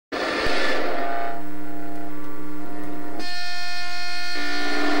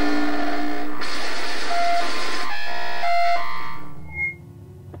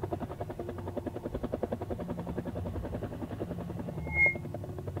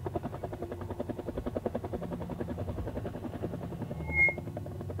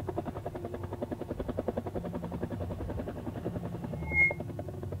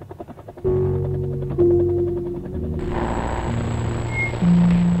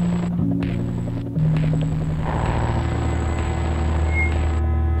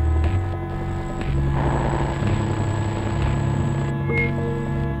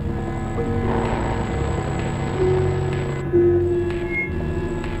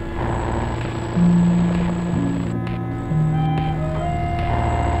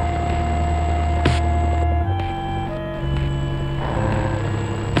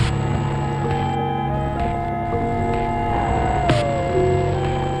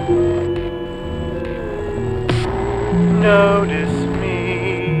notice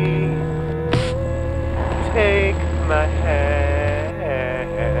me. Take my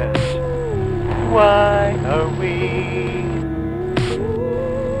hand. Why are we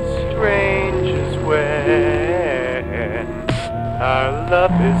strangers when our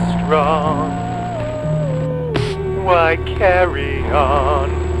love is strong? Why carry on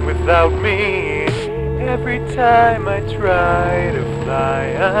without me? Every time I try to fly,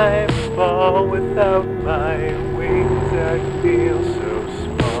 I fall without my wings. I feel so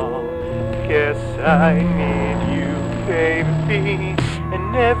small. Guess I need you, baby.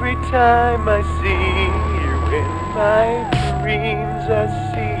 And every time I see you in my dreams, I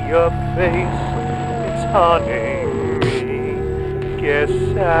see your face. It's haunting me. Guess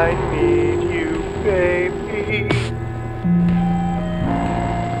I need you, baby.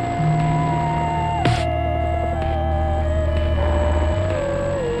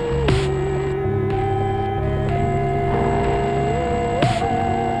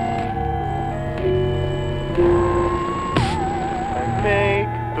 Make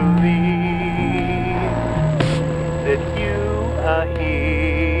believe that you are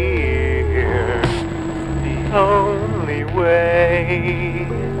here. The only way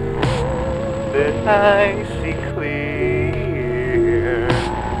that I see clear.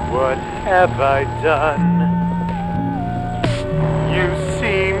 What have I done? You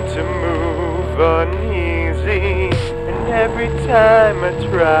seem to move uneasy, and every time I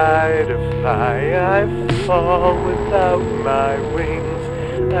try to fly, I fall without my wings.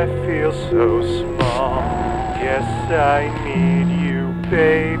 I feel so small. Guess I need you,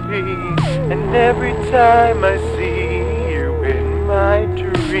 baby. And every time I see you in my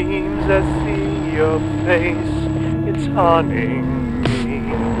dreams, I see your face. It's haunting me.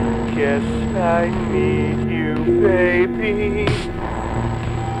 Guess I need you, baby.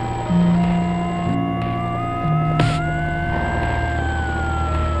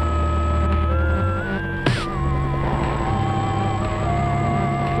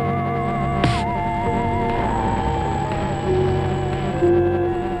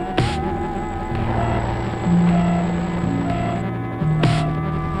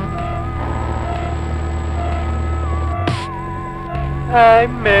 I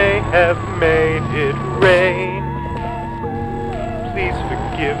may have made it rain. Please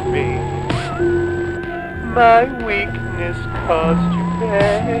forgive me. My weakness caused you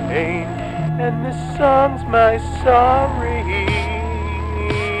pain, and this song's my sorry.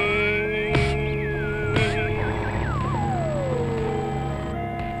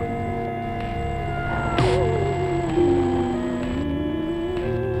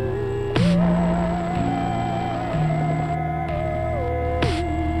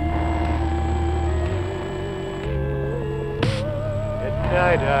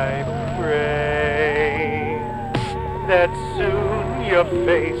 Night I pray that soon your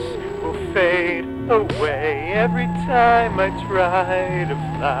face will fade away. Every time I try to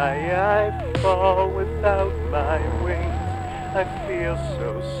fly, I fall without my wings. I feel so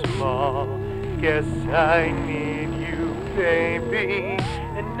small. Guess I need you, baby.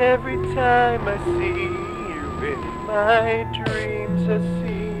 And every time I see you in my dreams, I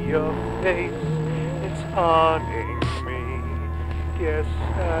see your face. It's haunting me. Guess I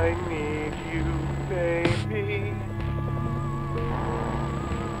need you, baby.